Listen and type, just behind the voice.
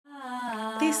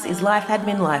This is Life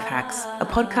Admin Life Hacks, a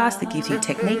podcast that gives you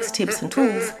techniques, tips and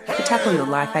tools to tackle your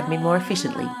life admin more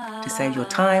efficiently, to save your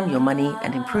time, your money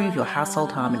and improve your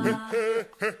household harmony.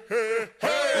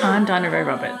 I'm Dinah Ray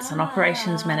Roberts, an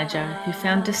operations manager who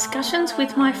found discussions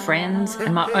with my friends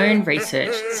and my own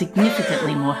research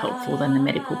significantly more helpful than the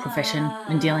medical profession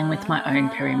when dealing with my own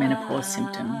perimenopause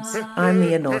symptoms. I'm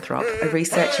Mia Northrop, a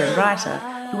researcher and writer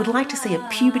who would like to see a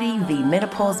puberty v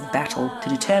menopause battle to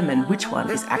determine which one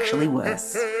is actually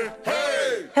worse.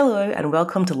 Hello and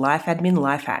welcome to Life Admin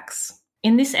Life Hacks.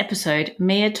 In this episode,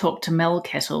 Mia talked to Mel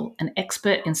Kettle, an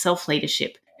expert in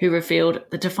self-leadership, who revealed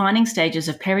the defining stages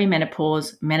of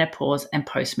perimenopause, menopause and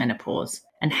postmenopause,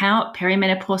 and how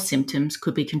perimenopause symptoms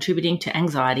could be contributing to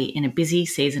anxiety in a busy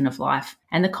season of life,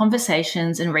 and the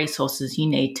conversations and resources you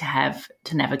need to have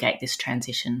to navigate this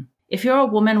transition. If you're a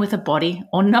woman with a body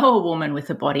or know a woman with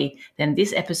a body, then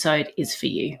this episode is for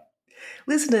you.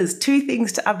 Listeners, 2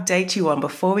 things to update you on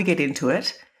before we get into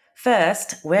it.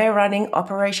 First, we're running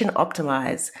Operation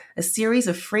Optimize, a series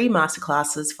of free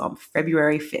masterclasses from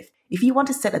February 5th. If you want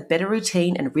to set a better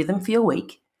routine and rhythm for your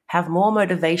week, have more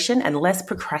motivation and less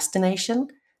procrastination,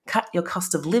 cut your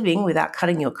cost of living without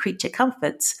cutting your creature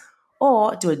comforts,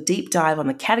 or do a deep dive on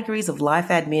the categories of life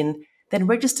admin, then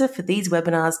register for these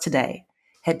webinars today.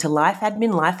 Head to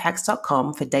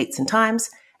lifeadminlifehacks.com for dates and times,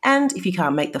 and if you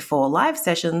can't make the 4 live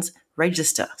sessions,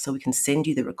 register so we can send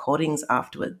you the recordings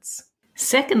afterwards.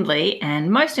 Secondly,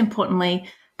 and most importantly,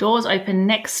 doors open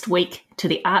next week to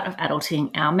The Art of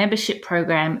Adulting, our membership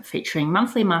program featuring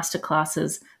monthly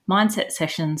masterclasses, mindset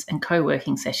sessions and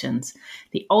co-working sessions,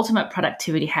 the ultimate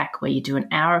productivity hack where you do an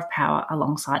hour of power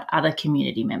alongside other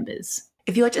community members.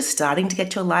 If you're just starting to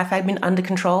get your life admin under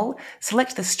control,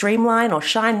 select the Streamline or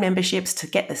Shine memberships to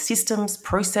get the systems,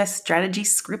 process,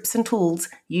 strategies, scripts and tools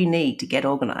you need to get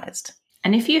organised.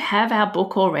 And if you have our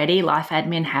book already, Life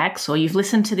Admin Hacks, or you've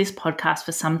listened to this podcast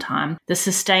for some time, the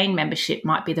Sustain membership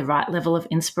might be the right level of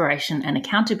inspiration and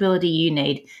accountability you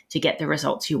need to get the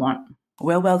results you want.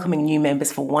 We're welcoming new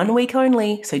members for 1 week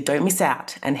only, so don't miss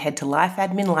out and head to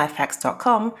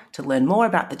lifeadminlifehacks.com to learn more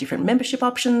about the different membership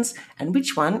options and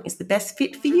which one is the best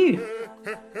fit for you.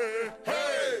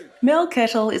 Mel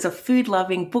Kettle is a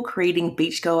food-loving, book-reading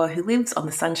beachgoer who lives on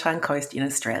the Sunshine Coast in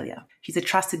Australia. She's a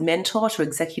trusted mentor to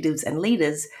executives and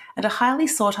leaders and a highly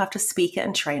sought-after speaker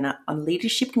and trainer on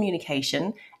leadership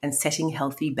communication and setting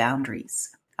healthy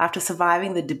boundaries. After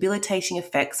surviving the debilitating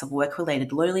effects of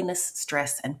work-related loneliness,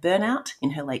 stress and burnout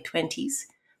in her late 20s,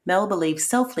 Mel believes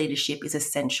self-leadership is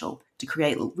essential to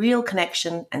create real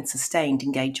connection and sustained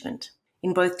engagement.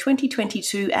 In both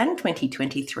 2022 and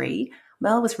 2023,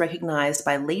 Mel was recognised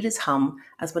by Leaders Hum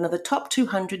as one of the top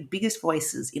 200 biggest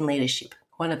voices in leadership,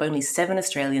 one of only 7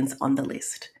 Australians on the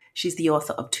list. She's the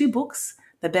author of 2 books,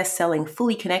 the best-selling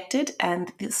Fully Connected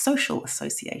and The Social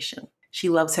Association. She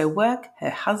loves her work, her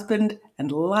husband,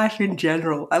 and life in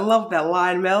general. I love that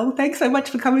line, Mel. Thanks so much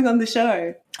for coming on the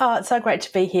show. Oh, it's so great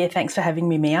to be here. Thanks for having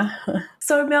me, Mia.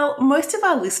 So, Mel, most of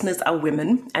our listeners are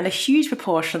women, and a huge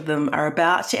proportion of them are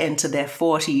about to enter their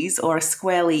 40s or are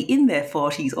squarely in their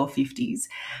 40s or 50s.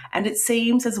 And it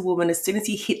seems as a woman, as soon as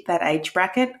you hit that age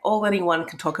bracket, all anyone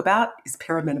can talk about is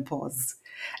perimenopause.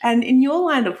 And in your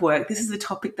line of work, this is a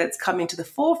topic that's come into the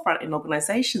forefront in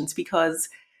organisations because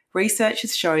research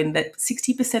has shown that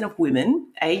 60% of women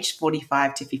aged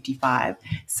 45 to 55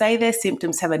 say their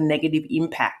symptoms have a negative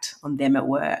impact on them at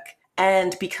work.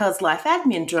 And because Life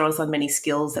Admin draws on many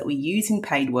skills that we use in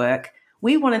paid work,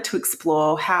 we wanted to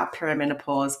explore how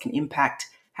perimenopause can impact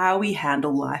how we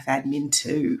handle life admin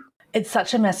too. It's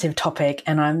such a massive topic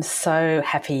and I'm so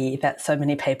happy that so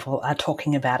many people are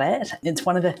talking about it. It's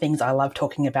one of the things I love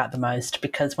talking about the most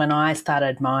because when I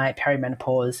started my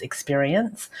perimenopause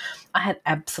experience, I had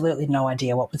absolutely no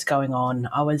idea what was going on.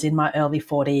 I was in my early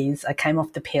 40s. I came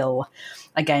off the pill.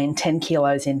 I gained 10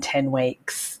 kilos in 10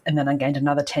 weeks and then I gained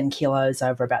another 10 kilos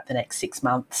over about the next 6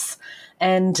 months.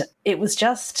 And it was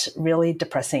just really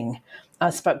depressing. I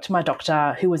spoke to my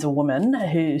doctor, who was a woman,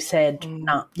 who said,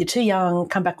 "No, you're too young,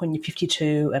 come back when you're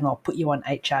 52 and I'll put you on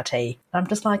HRT." And I'm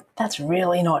just like, that's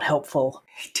really not helpful.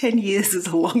 10 years is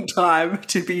a long time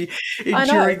to be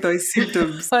enduring those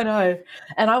symptoms. I know.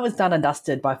 And I was done and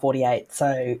dusted by 48.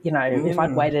 So, if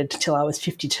I'd waited till I was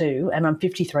 52 and I'm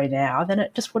 53 now, then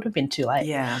it just would have been too late.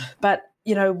 Yeah. But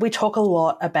we talk a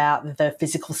lot about the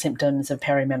physical symptoms of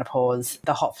perimenopause,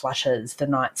 the hot flushes, the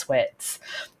night sweats,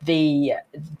 the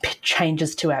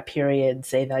changes to our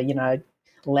periods, either,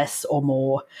 less or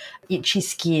more, itchy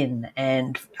skin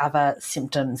and other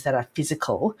symptoms that are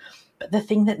physical. But the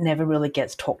thing that never really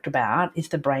gets talked about is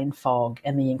the brain fog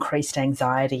and the increased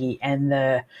anxiety and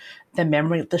the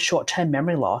the short-term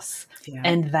memory loss. Yeah.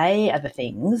 And they are the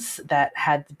things that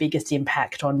had the biggest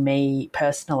impact on me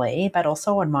personally, but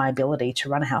also on my ability to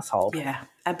run a household. Yeah,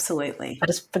 absolutely. I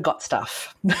just forgot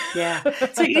stuff. Yeah.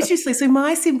 So interestingly, so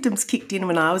my symptoms kicked in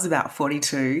when I was about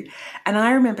 42, and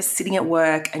I remember sitting at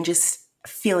work and just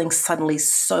feeling suddenly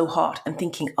so hot and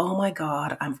thinking, oh my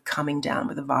God, I'm coming down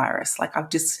with a virus. Like I've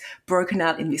just broken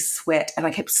out in this sweat, and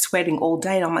I kept sweating all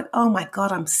day. And I'm like, oh my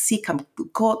God, I'm sick. I'm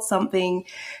caught something,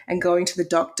 and going to the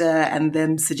doctor and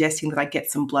them suggesting that I get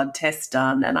some blood tests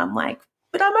done. And I'm like,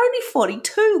 but I'm only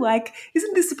 42. Like,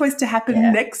 isn't this supposed to happen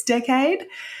next decade?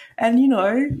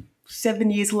 And,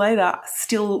 7 years later,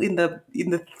 still in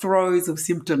the throes of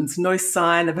symptoms, no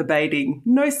sign of abating.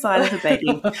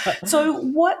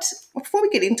 So before we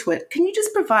get into it, can you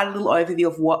just provide a little overview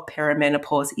of what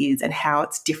perimenopause is and how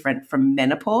it's different from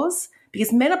menopause?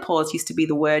 Because menopause used to be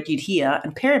the word you'd hear,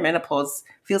 and perimenopause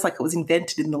feels like it was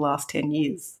invented in the last 10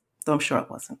 years, though I'm sure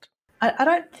it wasn't. I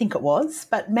don't think it was,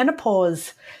 but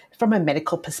menopause, from a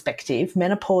medical perspective,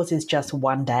 menopause is just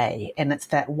one day, and it's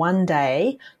that one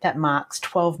day that marks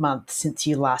 12 months since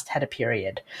you last had a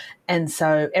period. And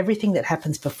so everything that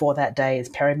happens before that day is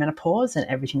perimenopause, and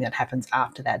everything that happens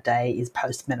after that day is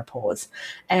postmenopause.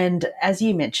 And as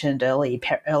you mentioned earlier,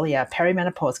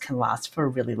 perimenopause can last for a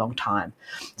really long time.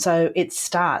 So it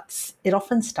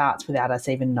often starts without us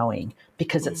even knowing,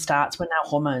 because it starts when our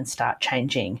hormones start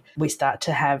changing. We start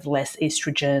to have less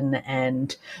estrogen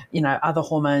and, other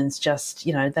hormones just,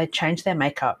 they change their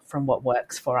makeup from what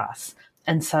works for us.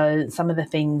 And so some of the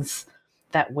things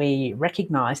that we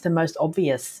recognize, the most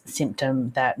obvious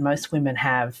symptom that most women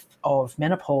have of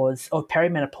menopause or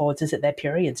perimenopause is that their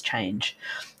periods change.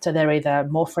 So they're either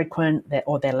more frequent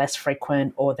or they're less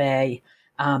frequent, or they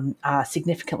are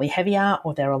significantly heavier,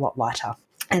 or they're a lot lighter.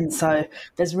 And so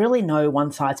there's really no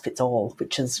one size fits all,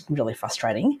 which is really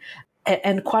frustrating.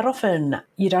 And quite often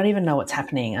you don't even know what's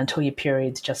happening until your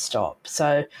periods just stop.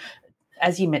 So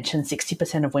as you mentioned,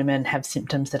 60% of women have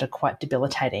symptoms that are quite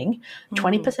debilitating.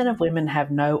 20% of women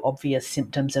have no obvious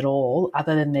symptoms at all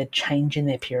other than their change in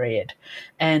their period.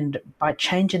 And by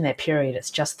change in their period,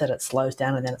 it's just that it slows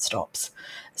down and then it stops.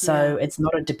 So it's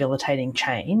not a debilitating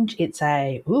change. It's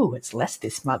it's less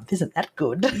this month. Isn't that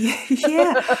good?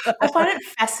 Yeah. I find it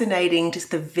fascinating,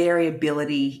 just the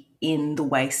variability in the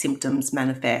way symptoms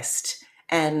manifest.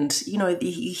 And, you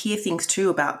hear things too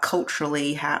about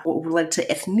culturally, or related to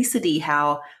ethnicity,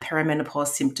 how perimenopause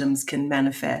symptoms can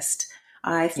manifest.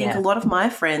 I think a lot of my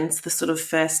friends, the sort of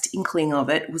first inkling of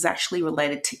it was actually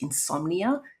related to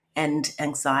insomnia and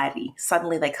anxiety.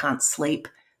 Suddenly they can't sleep.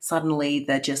 Suddenly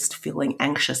they're just feeling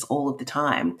anxious all of the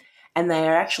time. And they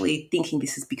are actually thinking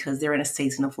this is because they're in a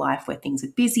season of life where things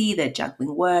are busy, they're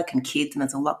juggling work and kids, and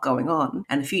there's a lot going on.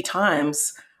 And a few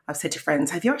times I've said to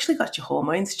friends, have you actually got your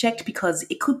hormones checked? Because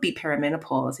it could be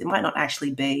perimenopause. It might not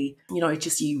actually be,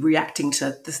 just you reacting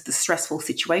to the stressful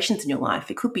situations in your life.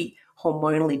 It could be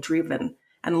hormonally driven.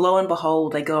 And lo and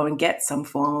behold, they go and get some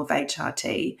form of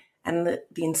HRT, and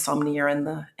the insomnia and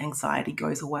the anxiety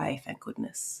goes away, thank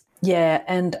goodness. Yeah,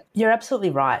 and you're absolutely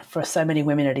right. For so many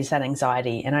women, it is that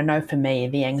anxiety. And I know for me,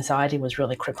 the anxiety was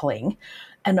really crippling.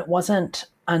 And it wasn't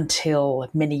until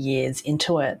many years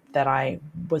into it that I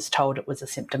was told it was a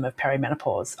symptom of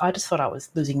perimenopause. I just thought I was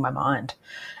losing my mind.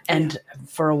 And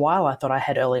for a while, I thought I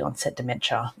had early onset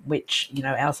dementia, which,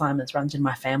 Alzheimer's runs in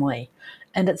my family.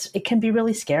 And it can be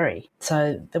really scary.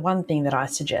 So the one thing that I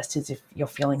suggest is, if you're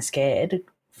feeling scared,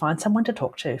 find someone to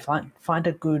talk to. Find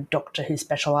a good doctor who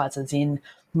specialises in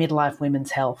midlife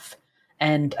women's health.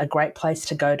 And a great place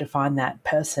to go to find that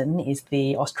person is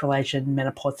the Australasian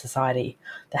Menopause Society.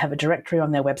 They have a directory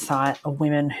on their website of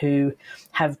women who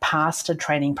have passed a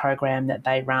training program that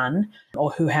they run,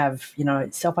 or who have,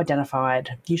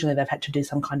 self-identified. Usually they've had to do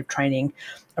some kind of training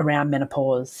around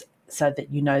menopause, so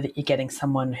that you know that you're getting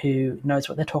someone who knows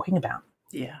what they're talking about.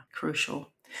 Yeah, crucial.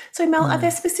 So, Mel, are there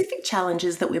specific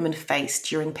challenges that women face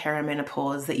during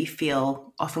perimenopause that you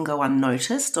feel often go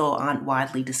unnoticed or aren't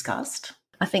widely discussed?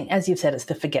 I think, as you've said, it's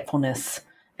the forgetfulness.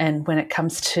 And when it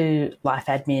comes to life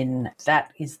admin,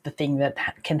 that is the thing that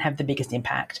can have the biggest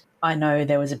impact. I know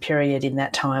there was a period in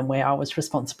that time where I was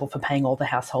responsible for paying all the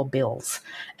household bills,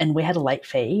 and we had a late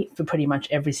fee for pretty much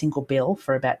every single bill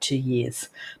for about 2 years,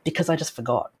 because I just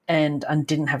forgot and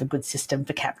didn't have a good system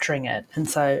for capturing it. And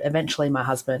so eventually my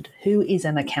husband, who is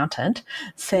an accountant,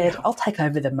 said, I'll take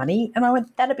over the money. And I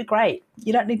went, that'd be great.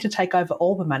 You don't need to take over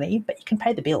all the money, but you can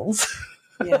pay the bills.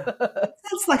 Yeah,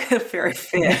 sounds like a very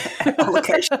fair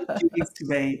allocation of duties to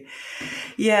me.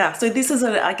 Yeah, so this is,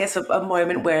 a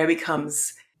moment where it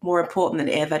becomes more important than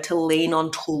ever to lean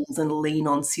on tools and lean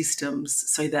on systems,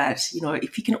 so that,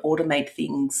 if you can automate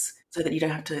things so that you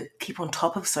don't have to keep on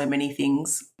top of so many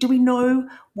things. Do we know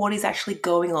what is actually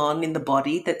going on in the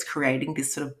body that's creating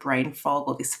this sort of brain fog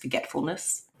or this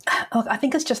forgetfulness? Look, I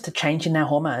think it's just a change in our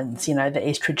hormones, the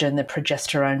estrogen, the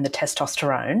progesterone, the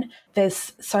testosterone.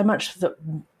 There's so much that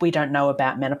we don't know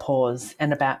about menopause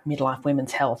and about midlife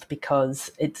women's health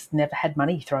because it's never had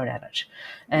money thrown at it.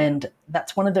 And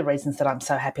that's one of the reasons that I'm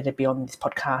so happy to be on this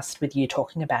podcast with you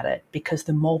talking about it, because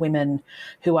the more women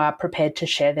who are prepared to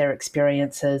share their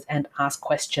experiences and ask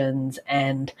questions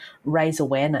and raise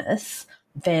awareness,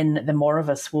 then the more of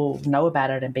us will know about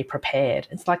it and be prepared.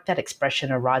 It's like that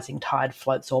expression, a rising tide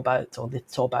floats all boats or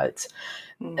lifts all boats.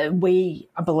 I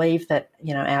believe that,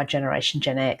 our generation,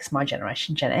 Gen X, my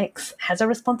generation, Gen X, has a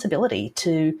responsibility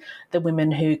to the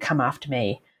women who come after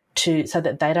me so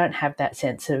that they don't have that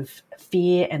sense of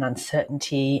fear and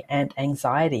uncertainty and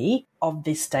anxiety of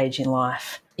this stage in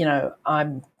life.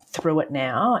 I'm through it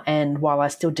now, and while I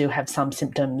still do have some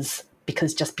symptoms,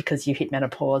 because just because you hit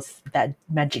menopause that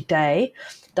magic day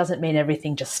doesn't mean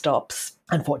everything just stops,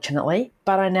 unfortunately.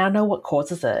 But I now know what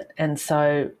causes it. And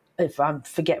so if I'm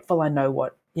forgetful, I know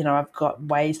what, I've got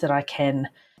ways that I can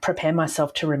prepare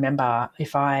myself to remember.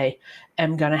 If I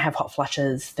am going to have hot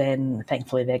flushes, then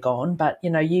thankfully they're gone. But,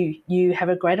 you have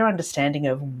a greater understanding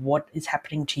of what is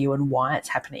happening to you and why it's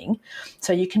happening.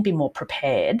 So you can be more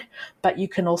prepared, but you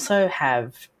can also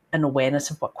have an awareness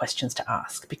of what questions to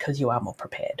ask because you are more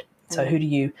prepared. So who do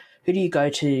you go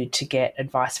to get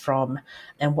advice from,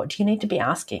 and what do you need to be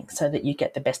asking so that you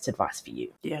get the best advice for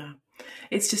you? Yeah.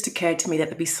 It's just occurred to me that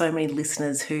there'd be so many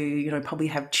listeners who, probably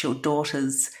have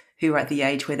daughters who are at the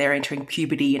age where they're entering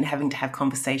puberty and having to have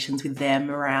conversations with them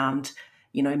around,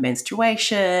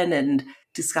 menstruation and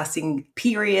discussing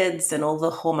periods and all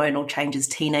the hormonal changes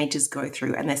teenagers go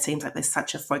through. And there seems like there's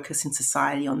such a focus in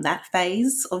society on that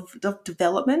phase of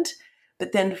development.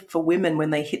 But then for women, when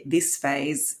they hit this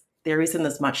phase, there isn't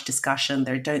as much discussion.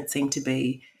 There don't seem to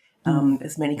be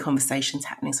as many conversations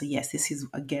happening. So yes, this is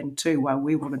again too why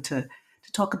we wanted to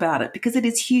talk about it, because it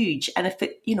is huge. And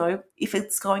if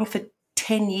it's going for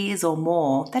 10 years or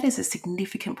more, that is a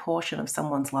significant portion of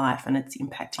someone's life, and it's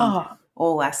impacting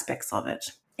all aspects of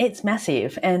it. It's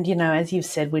massive. And, as you've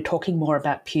said, we're talking more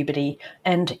about puberty.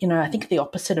 And, I think the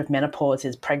opposite of menopause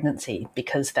is pregnancy,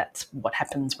 because that's what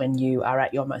happens when you are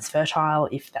at your most fertile,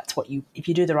 if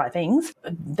you do the right things.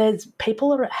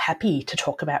 People are happy to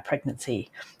talk about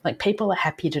pregnancy. Like, people are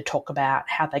happy to talk about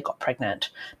how they got pregnant.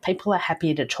 People are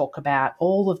happy to talk about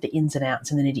all of the ins and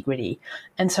outs and the nitty-gritty.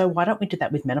 And so why don't we do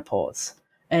that with menopause?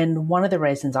 And one of the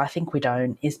reasons I think we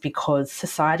don't is because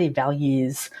society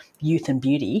values youth and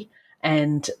beauty,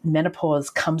 and menopause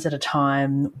comes at a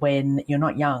time when you're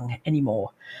not young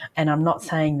anymore. And I'm not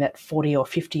saying that 40 or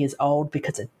 50 is old,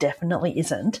 because it definitely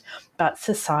isn't. But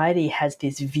society has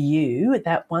this view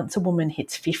that once a woman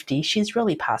hits 50, she's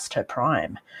really past her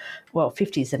prime. Well,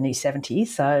 50 is the new 70,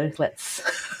 so let's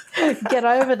get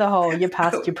over the whole you're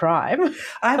past your prime.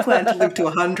 I plan to live to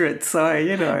 100, so, I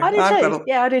do too.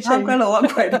 I do too. I've got a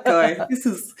long way to go.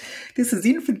 This is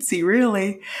infancy,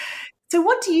 really. So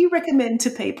what do you recommend to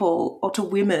people or to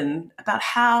women about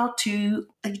how to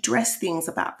address things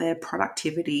about their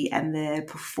productivity and their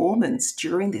performance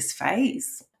during this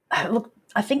phase? Look,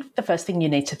 I think the first thing you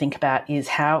need to think about is,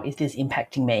 how is this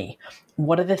impacting me?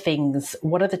 What are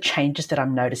the changes that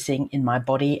I'm noticing in my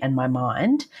body and my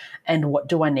mind? And what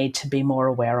do I need to be more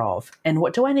aware of? And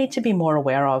what do I need to be more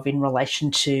aware of in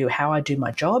relation to how I do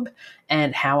my job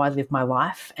and how I live my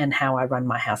life and how I run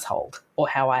my household, or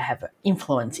how I have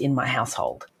influence in my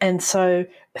household? And so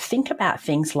think about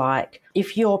things like,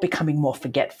 if you're becoming more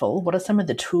forgetful, what are some of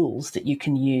the tools that you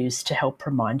can use to help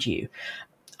remind you?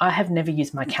 I have never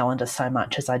used my calendar so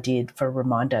much as I did for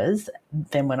reminders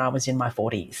than when I was in my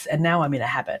 40s. And now I'm in a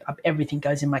habit. Everything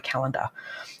goes in my calendar.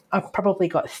 I've probably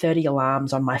got 30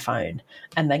 alarms on my phone,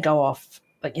 and they go off,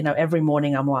 every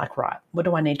morning. I'm like, right, what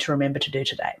do I need to remember to do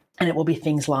today? And it will be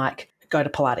things like go to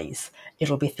Pilates.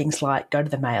 It'll be things like go to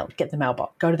the mail,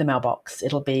 go to the mailbox.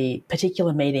 It'll be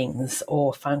particular meetings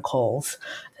or phone calls.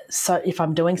 So if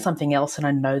I'm doing something else and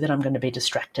I know that I'm going to be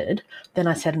distracted, then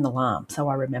I set an alarm so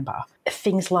I remember.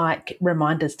 Things like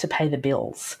reminders to pay the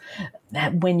bills.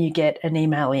 When you get an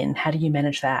email in, how do you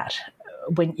manage that?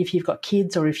 If you've got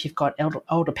kids or if you've got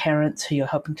older parents who you're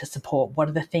helping to support, what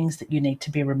are the things that you need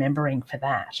to be remembering for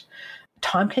that?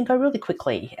 Time can go really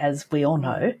quickly, as we all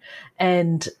know.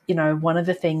 And, one of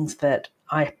the things that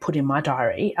I put in my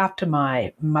diary after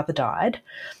my mother died,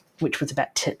 which was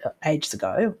about 10 ages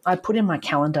ago, I put in my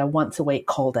calendar once a week,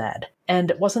 call Dad. And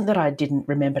it wasn't that I didn't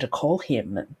remember to call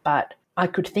him, but I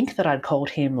could think that I'd called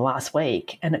him last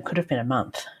week, and it could have been a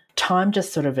month, time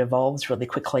just sort of evolves really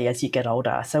quickly as you get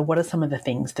older. So what are some of the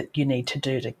things that you need to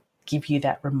do to give you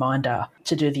that reminder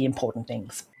to do the important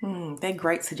things? They're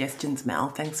great suggestions, Mel.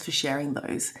 Thanks for sharing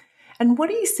those. And what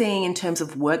are you seeing in terms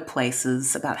of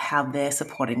workplaces about how they're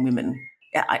supporting women?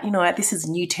 This is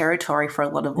new territory for a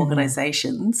lot of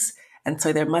organizations. And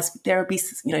so there will be,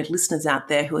 listeners out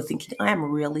there who are thinking, I am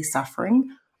really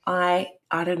suffering. I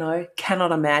don't know,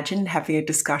 cannot imagine having a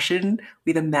discussion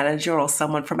with a manager or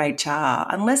someone from HR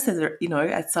unless there's,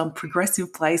 at some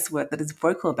progressive place that is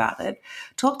vocal about it.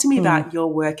 Talk to me about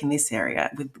your work in this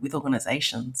area with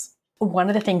organizations. One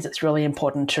of the things that's really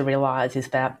important to realise is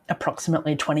that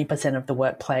approximately 20% of the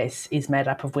workplace is made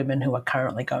up of women who are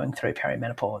currently going through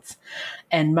perimenopause.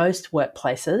 And most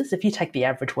workplaces, if you take the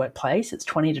average workplace, it's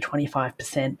 20 to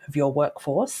 25% of your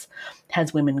workforce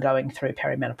has women going through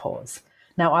perimenopause.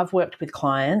 Now, I've worked with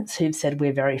clients who've said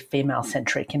we're very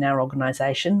female-centric in our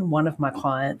organisation. One of my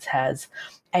clients has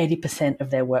 80% of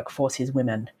their workforce is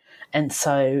women. And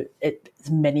so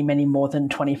it's many, many more than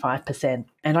 25%.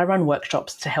 And I run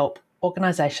workshops to help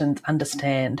organisations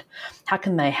understand how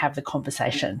can they have the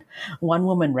conversation. One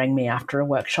woman rang me after a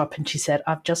workshop and she said,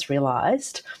 I've just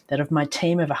realised that of my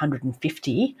team of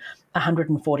 150,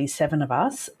 147 of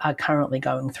us are currently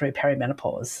going through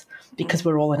perimenopause because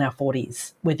we're all in our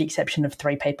 40s, with the exception of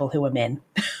 3 people who are men.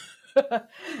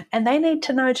 And they need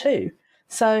to know too.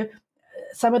 So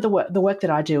some of the work that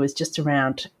I do is just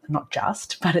around,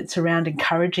 but it's around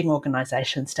encouraging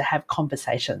organisations to have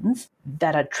conversations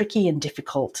that are tricky and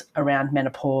difficult around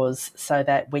menopause so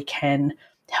that we can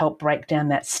help break down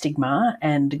that stigma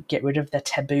and get rid of the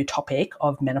taboo topic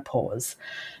of menopause.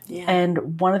 Yeah.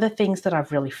 And one of the things that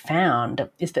I've really found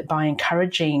is that by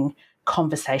encouraging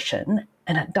conversation,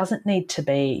 and it doesn't need to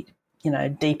be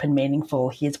deep and meaningful,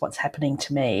 here's what's happening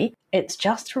to me, it's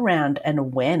just around an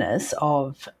awareness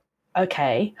of,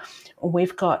 okay,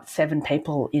 we've got 7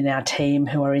 people in our team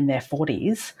who are in their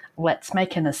 40s. Let's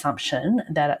make an assumption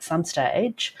that at some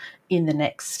stage in the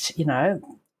next,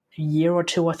 year or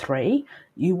 2 or 3,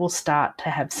 you will start to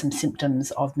have some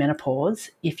symptoms of menopause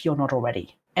if you're not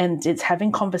already. And it's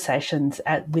having conversations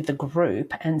with the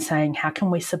group and saying, how can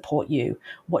we support you?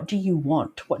 What do you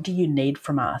want? What do you need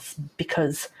from us?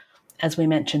 Because as we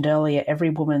mentioned earlier, every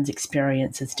woman's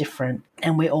experience is different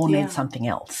and we all need something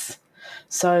else.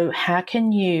 So how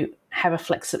can you have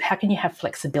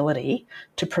flexibility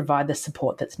to provide the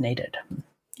support that's needed?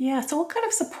 Yeah. So what kind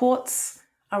of supports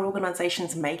are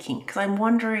organisations making? Because I'm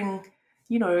wondering,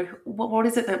 what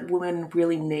is it that women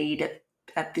really need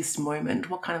at this moment?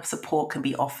 What kind of support can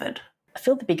be offered? I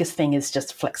feel the biggest thing is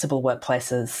just flexible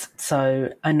workplaces. So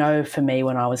I know for me,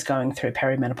 when I was going through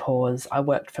perimenopause, I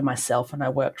worked for myself and I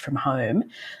worked from home.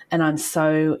 And I'm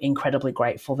so incredibly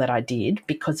grateful that I did,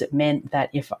 because it meant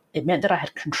that I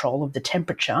had control of the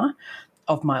temperature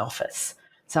of my office.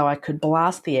 So I could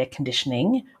blast the air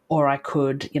conditioning, or I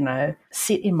could,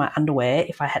 sit in my underwear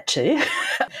if I had to.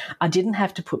 I didn't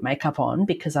have to put makeup on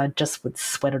because I just would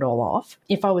sweat it all off.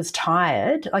 If I was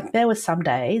tired, like there were some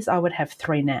days I would have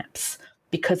 3 naps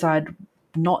because I'd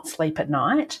not sleep at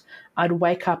night. I'd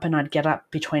wake up and I'd get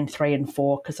up between 3 and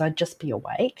 4 because I'd just be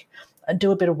awake. I'd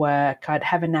do a bit of work. I'd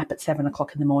have a nap at 7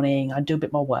 o'clock in the morning. I'd do a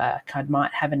bit more work. I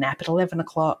might have a nap at 11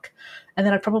 o'clock, and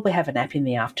then I'd probably have a nap in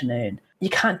the afternoon. You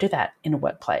can't do that in a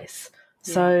workplace.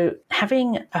 Yeah. So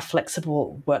having a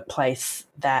flexible workplace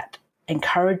that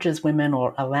encourages women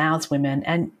or allows women,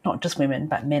 and not just women,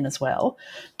 but men as well,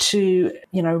 to,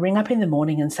 ring up in the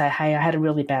morning and say, hey, I had a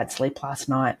really bad sleep last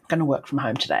night. I'm going to work from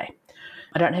home today.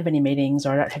 I don't have any meetings,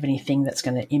 or I don't have anything that's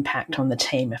going to impact on the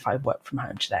team if I work from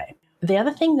home today. The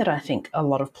other thing that I think a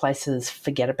lot of places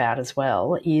forget about as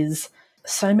well is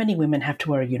so many women have to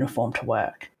wear a uniform to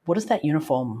work. What does that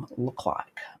uniform look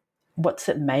like? What's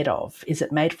it made of? Is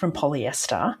it made from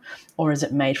polyester, or is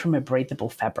it made from a breathable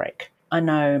fabric? I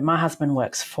know my husband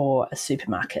works for a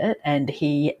supermarket and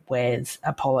he wears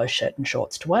a polo shirt and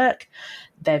shorts to work.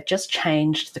 They've just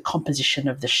changed the composition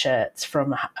of the shirts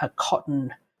from a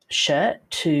cotton shirt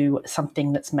to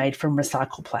something that's made from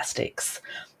recycled plastics.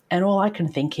 And all I can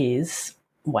think is,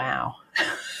 wow,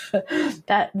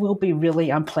 that will be really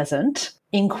unpleasant.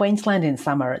 In Queensland in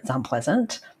summer, it's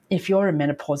unpleasant. If you're a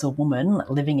menopausal woman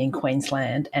living in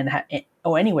Queensland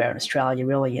or anywhere in Australia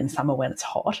really in summer when it's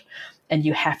hot, and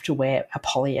you have to wear a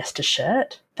polyester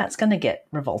shirt, that's going to get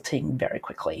revolting very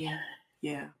quickly.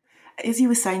 Yeah. As you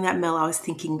were saying that, Mel, I was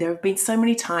thinking there have been so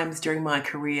many times during my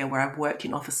career where I've worked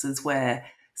in offices where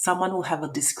someone will have a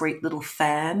discreet little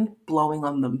fan blowing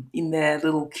on them in their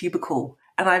little cubicle.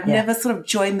 And I've never sort of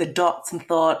joined the dots and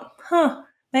thought,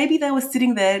 maybe they were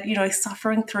sitting there,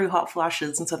 suffering through hot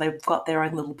flushes, and so they've got their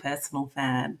own little personal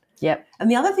fan. Yep. And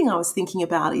the other thing I was thinking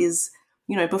about is,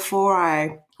 before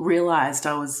I realized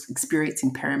I was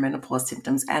experiencing perimenopause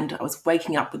symptoms and I was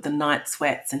waking up with the night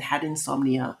sweats and had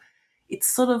insomnia, it's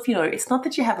sort of, it's not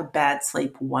that you have a bad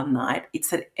sleep one night,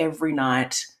 it's that every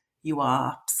night you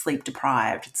are sleep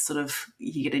deprived. It's sort of,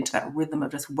 you get into that rhythm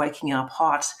of just waking up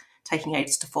hot, taking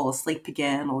ages to fall asleep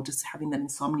again, or just having that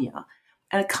insomnia.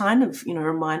 And it kind of,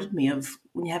 reminded me of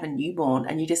when you have a newborn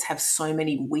and you just have so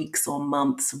many weeks or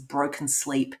months of broken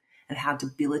sleep and how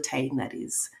debilitating that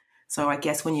is. So I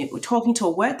guess when you're talking to a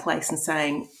workplace and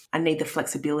saying, I need the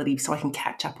flexibility so I can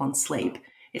catch up on sleep,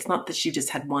 it's not that you just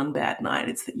had one bad night,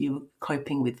 it's that you're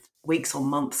coping with weeks or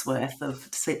months worth of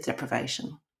sleep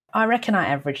deprivation. I reckon I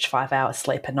averaged 5 hours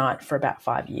sleep a night for about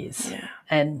 5 years. Yeah.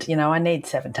 And, I need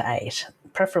 7 to 8,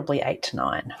 preferably 8 to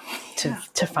 9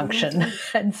 to function.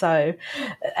 And so,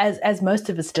 as most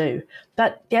of us do.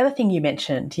 But the other thing you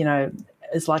mentioned,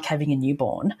 is like having a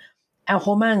newborn. Our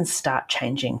hormones start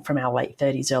changing from our late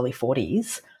 30s, early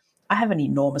 40s. I have an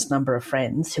enormous number of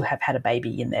friends who have had a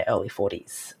baby in their early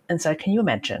 40s. And so can you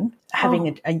imagine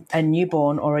having a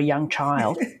newborn or a young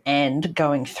child and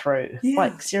going through? Yeah.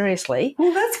 Like, seriously?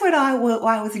 Well, that's when I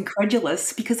was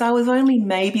incredulous, because I was only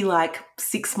maybe like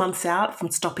 6 months out from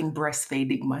stopping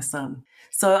breastfeeding my son.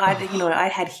 So I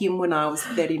had him when I was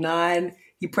 39.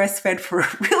 He breastfed for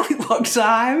a really long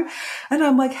time. And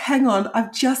I'm like, hang on,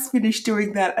 I've just finished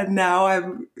doing that. And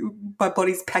now my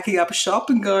body's packing up shop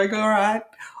and going, all right,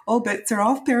 all bets are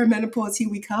off, perimenopause, here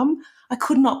we come. I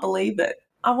could not believe it.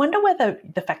 I wonder whether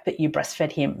the fact that you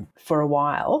breastfed him for a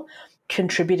while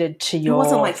contributed to your... It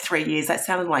wasn't like 3 years. That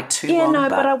sounded like too long. Yeah, no,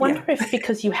 but I wonder if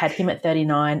because you had him at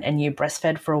 39 and you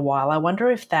breastfed for a while, I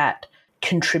wonder if that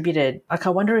contributed. Like,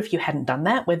 I wonder if you hadn't done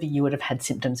that, whether you would have had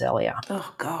symptoms earlier.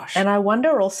 Oh, gosh. And I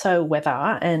wonder also whether,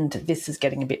 and this is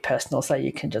getting a bit personal, so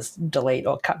you can just delete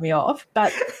or cut me off,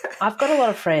 but I've got a lot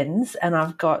of friends and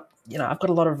I've got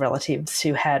a lot of relatives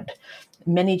who had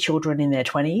many children in their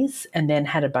 20s and then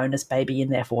had a bonus baby in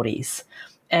their 40s.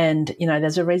 And,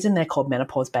 there's a reason they're called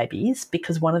menopause babies,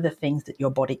 because one of the things that your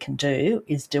body can do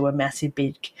is do a massive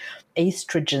big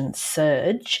estrogen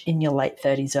surge in your late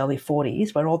 30s, early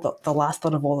 40s, when all the last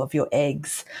lot of all of your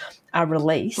eggs are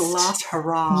released. The last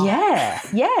hurrah.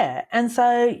 Yeah. And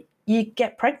so you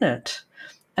get pregnant.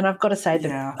 And I've got to say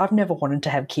that I've never wanted to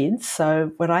have kids.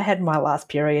 So when I had my last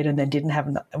period and then didn't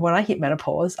have, when I hit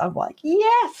menopause, I'm like,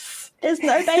 yes, there's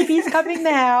no babies coming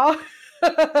now.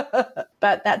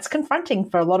 But that's confronting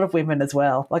for a lot of women as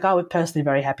well. Like, I was personally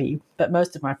very happy, but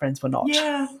most of my friends were not.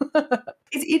 Yeah.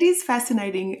 It is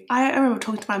fascinating. I remember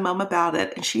talking to my mum about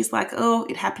it, and she's like, oh,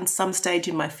 it happened some stage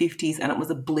in my 50s and it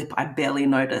was a blip I barely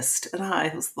noticed. And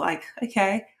I was like,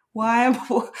 okay, why?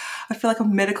 I feel like a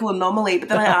medical anomaly. But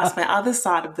then I asked my other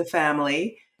side of the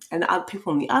family, and other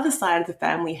people on the other side of the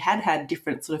family had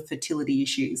different sort of fertility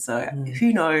issues. So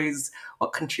who knows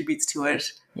what contributes to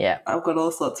it. Yeah. I've got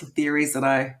all sorts of theories that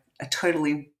I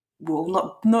totally,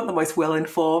 not the most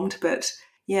well-informed, but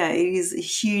yeah, it is a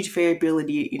huge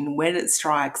variability in when it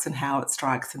strikes and how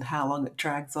long it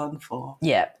drags on for.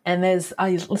 Yeah. And I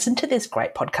listened to this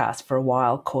great podcast for a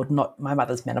while called Not My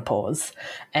Mother's Menopause.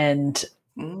 And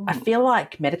I feel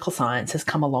like medical science has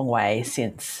come a long way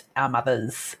since our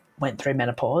mothers went through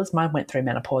menopause. Mine went through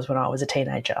menopause when I was a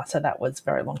teenager, so that was a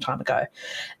very long time ago.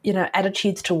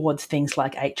 Attitudes towards things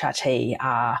like HRT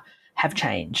have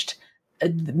changed.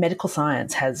 Medical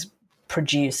science has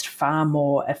produced far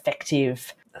more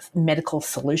effective medical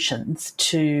solutions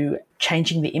to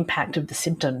changing the impact of the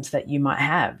symptoms that you might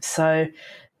have. So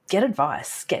get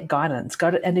advice, get guidance.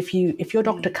 And if your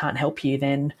doctor can't help you,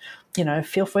 then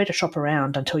feel free to shop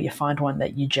around until you find one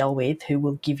that you gel with who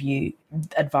will give you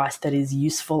advice that is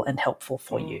useful and helpful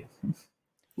for you.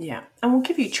 Yeah, and we'll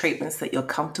give you treatments that you're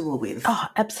comfortable with. Oh,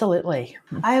 absolutely.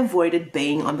 I avoided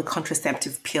being on the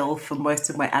contraceptive pill for most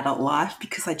of my adult life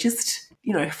because I just,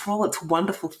 for all its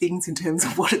wonderful things in terms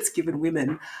of what it's given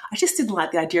women, I just didn't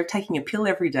like the idea of taking a pill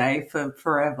every day for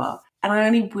forever. And I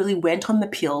only really went on the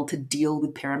pill to deal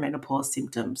with perimenopause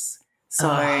symptoms. So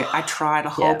I tried a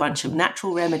whole bunch of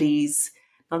natural remedies.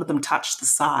 None of them touched the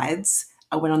sides.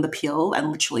 I went on the pill and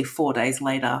literally 4 days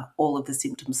later, all of the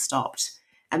symptoms stopped.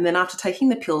 And then after taking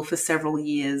the pill for several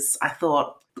years, I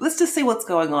thought, let's just see what's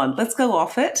going on. Let's go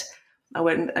off it. I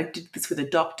did this with a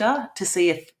doctor to see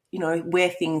if, where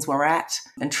things were at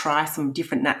and try some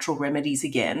different natural remedies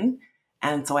again.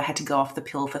 And so I had to go off the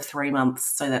pill for 3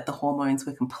 months so that the hormones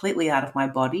were completely out of my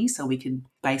body so we could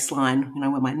baseline,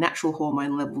 where my natural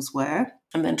hormone levels were,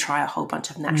 and then try a whole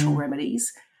bunch of natural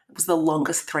remedies. was the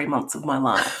longest 3 months of my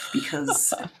life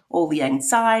because all the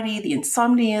anxiety, the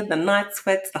insomnia, the night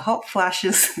sweats, the hot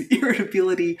flashes, the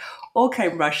irritability all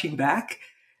came rushing back.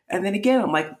 And then again,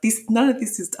 I'm like, none of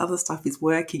this other stuff is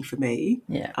working for me.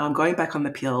 Yeah. I'm going back on the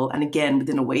pill. And again,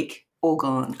 within a week, all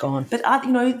gone. Gone. But,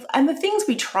 and the things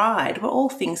we tried were all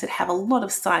things that have a lot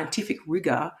of scientific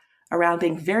rigor around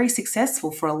being very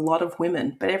successful for a lot of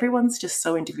women. But everyone's just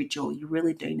so individual. You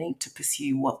really do need to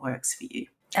pursue what works for you.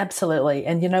 Absolutely.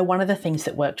 And, one of the things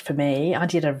that worked for me, I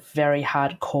did a very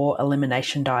hardcore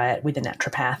elimination diet with a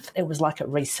naturopath. It was like it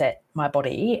reset my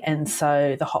body. And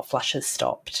so the hot flushes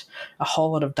stopped. A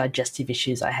whole lot of digestive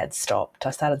issues I had stopped.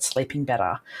 I started sleeping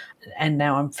better. And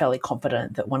now I'm fairly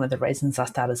confident that one of the reasons I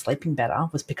started sleeping better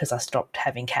was because I stopped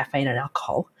having caffeine and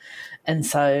alcohol. And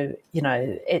so,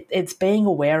 it's being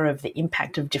aware of the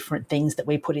impact of different things that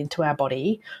we put into our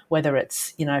body, whether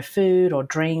it's, food or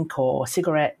drink or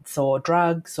cigarettes or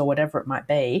drugs or whatever it might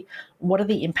be. What are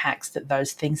the impacts that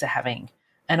those things are having?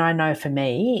 And I know for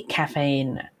me,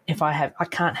 caffeine, I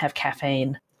can't have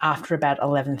caffeine after about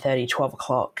 11:30, 12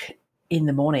 o'clock in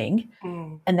the morning.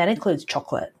 And that includes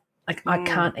chocolate. I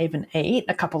can't even eat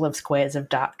a couple of squares of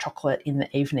dark chocolate in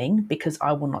the evening because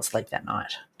I will not sleep that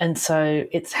night. And so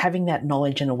it's having that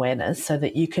knowledge and awareness so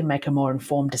that you can make a more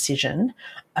informed decision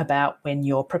about when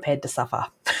you're prepared to suffer.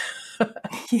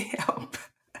 Yeah.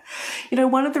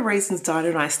 One of the reasons Dinah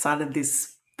and I started the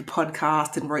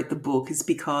podcast and wrote the book is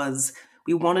because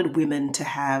we wanted women to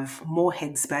have more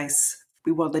headspace.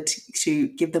 We wanted to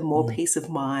give them more peace of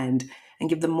mind and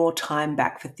give them more time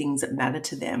back for things that matter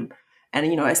to them. And,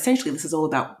 essentially this is all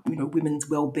about, women's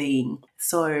well-being.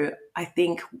 So I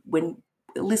think when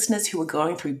listeners who are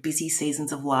going through busy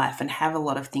seasons of life and have a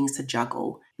lot of things to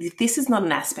juggle, if this is not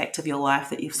an aspect of your life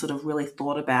that you've sort of really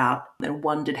thought about and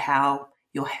wondered how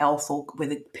your health or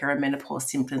whether perimenopause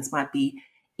symptoms might be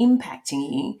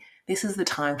impacting you, this is the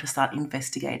time to start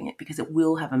investigating it because it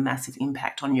will have a massive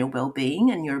impact on your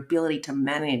well-being and your ability to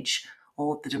manage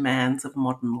all of the demands of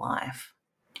modern life.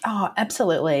 Oh,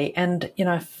 absolutely. And,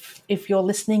 if you're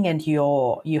listening and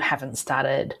you haven't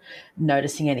started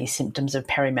noticing any symptoms of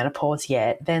perimenopause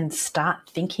yet, then start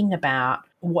thinking about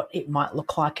what it might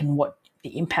look like and what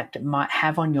the impact it might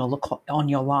have on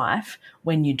your life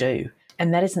when you do.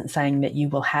 And that isn't saying that you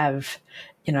will have,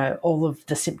 all of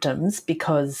the symptoms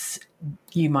because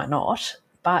you might not.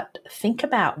 But think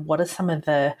about what are some of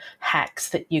the hacks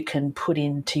that you can put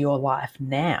into your life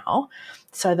now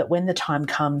so that when the time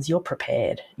comes, you're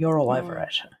prepared, you're all over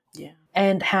it. Yeah.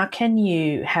 And how can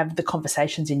you have the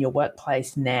conversations in your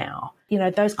workplace now?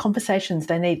 Those conversations,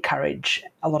 they need courage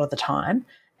a lot of the time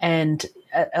and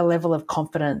a level of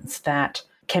confidence that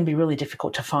can be really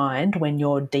difficult to find when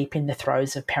you're deep in the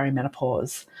throes of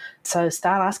perimenopause. So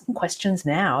start asking questions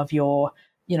now of your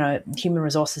human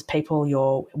resources people,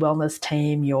 your wellness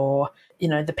team,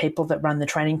 the people that run the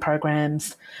training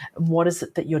programs. What is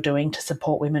it that you're doing to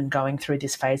support women going through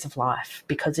this phase of life?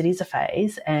 Because it is a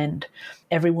phase and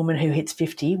every woman who hits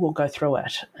 50 will go through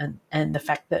it. And the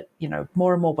fact that,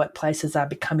 more and more workplaces are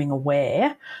becoming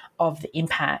aware of the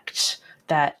impact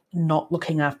that not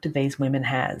looking after these women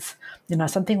has.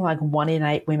 Something like 1 in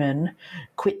 8 women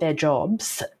quit their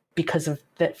jobs because of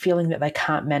that feeling that they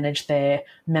can't manage their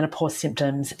menopause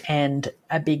symptoms and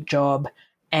a big job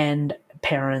and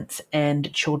parents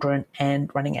and children and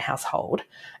running a household.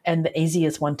 And the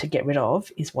easiest one to get rid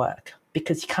of is work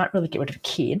because you can't really get rid of a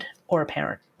kid or a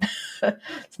parent.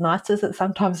 As nice as it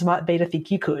sometimes might be to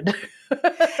think you could.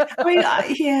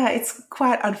 It's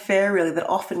quite unfair really that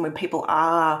often when people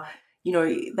are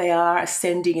they are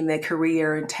ascending in their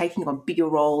career and taking on bigger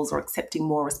roles or accepting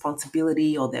more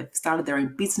responsibility, or they've started their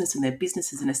own business and their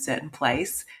business is in a certain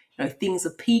place, things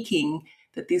are peaking,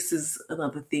 that this is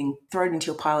another thing thrown into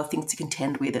your pile of things to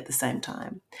contend with at the same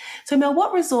time. So Mel,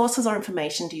 what resources or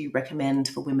information do you recommend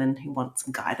for women who want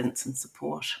some guidance and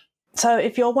support? So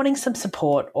if you're wanting some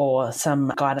support or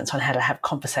some guidance on how to have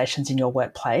conversations in your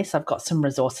workplace, I've got some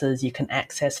resources you can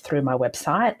access through my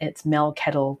website. It's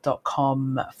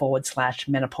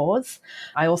melkettle.com/menopause.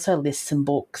 I also list some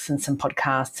books and some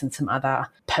podcasts and some other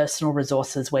personal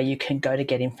resources where you can go to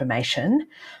get information.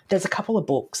 There's a couple of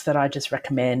books that I just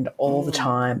recommend all the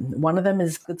time. One of them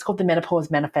it's called The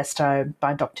Menopause Manifesto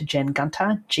by Dr. Jen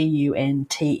Gunter,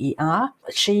 Gunter.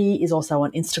 She is also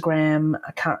on Instagram.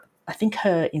 I think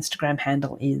her Instagram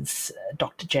handle is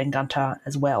Dr. Jen Gunter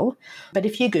as well. But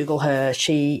if you Google her,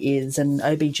 she is an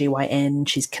OBGYN.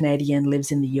 She's Canadian,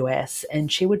 lives in the US, and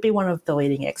she would be one of the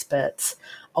leading experts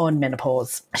on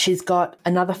menopause. She's got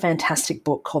another fantastic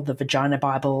book called The Vagina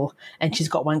Bible, and she's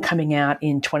got one coming out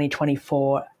in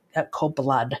 2024 called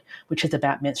Blood, which is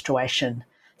about menstruation.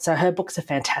 So her books are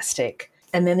fantastic.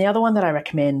 And then the other one that I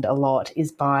recommend a lot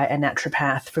is by a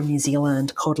naturopath from New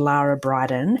Zealand called Lara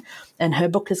Bryden, and her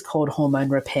book is called Hormone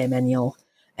Repair Manual.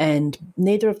 And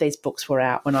neither of these books were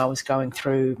out when I was going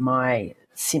through my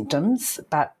symptoms,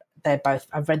 but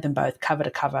I've read them both cover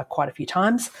to cover quite a few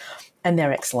times, and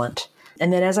they're excellent.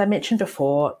 And then, as I mentioned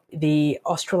before, the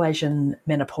Australasian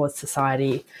Menopause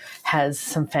Society has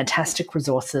some fantastic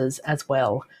resources as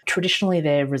well. Traditionally,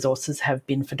 their resources have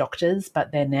been for doctors,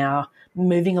 but they're now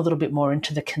moving a little bit more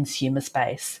into the consumer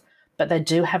space. But they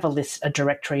do have a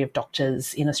directory of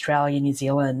doctors in Australia, New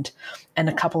Zealand, and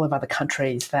a couple of other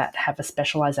countries that have a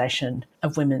specialisation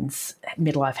of women's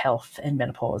midlife health and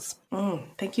menopause.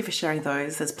 Thank you for sharing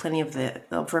those. There's plenty of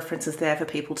references there for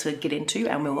people to get into,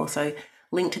 and we'll also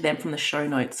link to them from the show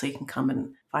notes so you can come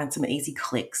and find some easy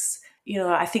clicks.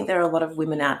 I think there are a lot of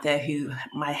women out there who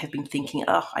might have been thinking,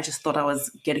 I just thought I was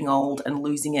getting old and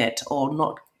losing it, or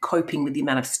not coping with the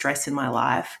amount of stress in my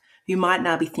life, who might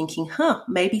now be thinking,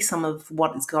 maybe some of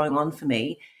what is going on for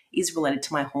me is related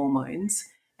to my hormones,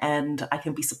 and I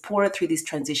can be supported through this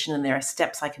transition, and there are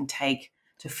steps I can take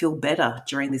to feel better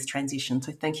during this transition.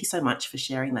 So thank you so much for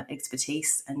sharing that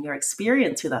expertise and your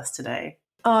experience with us today.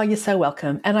 Oh, you're so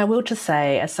welcome. And I will just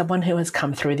say, as someone who has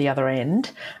come through the other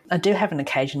end, I do have an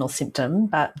occasional symptom,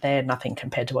 but they're nothing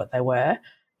compared to what they were.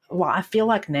 Well, I feel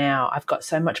like now I've got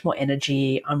so much more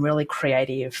energy. I'm really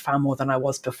creative, far more than I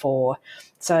was before.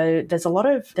 So there's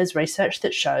research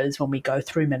that shows when we go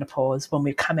through menopause, when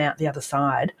we come out the other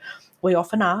side, we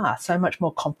often are so much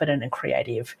more confident and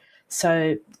creative.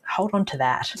 So hold on to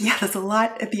that. Yeah, there's a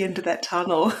light at the end of that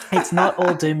tunnel. It's not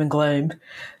all doom and gloom.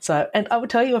 And I will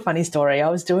tell you a funny story. I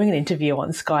was doing an interview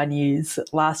on Sky News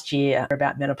last year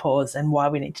about menopause and why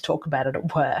we need to talk about it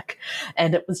at work.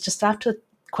 And it was just after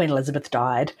Queen Elizabeth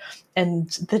died. And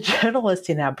the journalist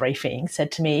in our briefing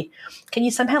said to me, "Can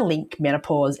you somehow link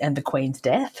menopause and the Queen's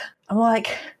death?" I'm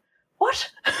like, what?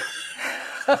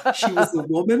 She was a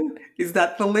woman? Is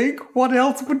that the link? What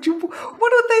else what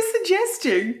are they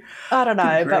suggesting? I don't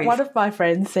know, but one of my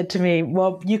friends said to me,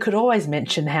 well, you could always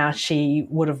mention how she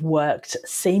would have worked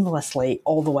seamlessly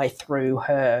all the way through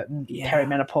her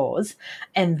perimenopause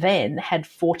and then had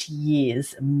 40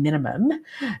 years minimum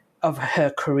of her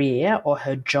career or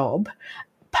her job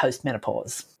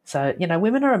post-menopause. So,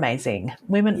 women are amazing.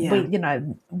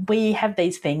 Women, we have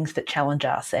these things that challenge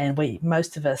us, and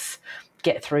most of us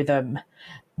get through them.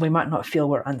 We might not feel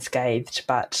we're unscathed,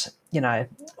 but,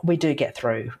 we do get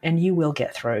through, and you will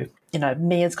get through.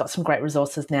 Mia's got some great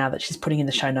resources now that she's putting in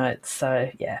the show notes.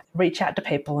 So, reach out to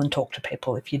people and talk to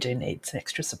people if you do need some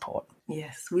extra support.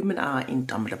 Yes, women are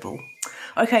indomitable.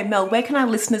 Okay, Mel, where can our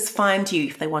listeners find you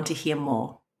if they want to hear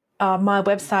more? My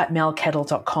website,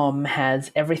 melkettle.com, has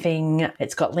everything.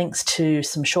 It's got links to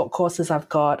some short courses I've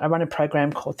got. I run a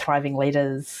program called Thriving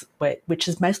Leaders, which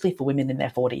is mostly for women in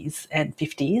their 40s and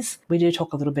 50s. We do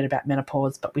talk a little bit about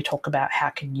menopause, but we talk about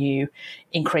how can you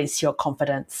increase your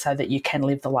confidence so that you can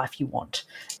live the life you want.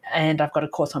 And I've got a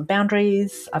course on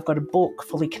boundaries. I've got a book,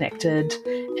 Fully Connected.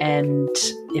 And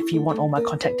if you want all my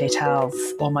contact details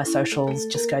or my socials,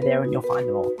 just go there and you'll find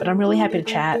them all. But I'm really happy to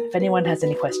chat. If anyone has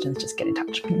any questions, just get in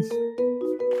touch.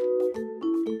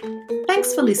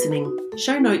 Thanks for listening.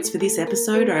 Show notes for this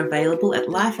episode are available at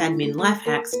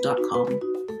lifeadminlifehacks.com.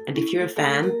 And if you're a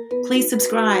fan, please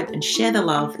subscribe and share the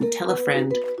love and tell a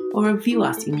friend, or review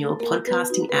us in your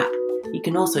podcasting app. You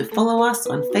can also follow us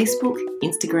on Facebook,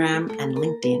 Instagram, and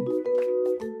LinkedIn.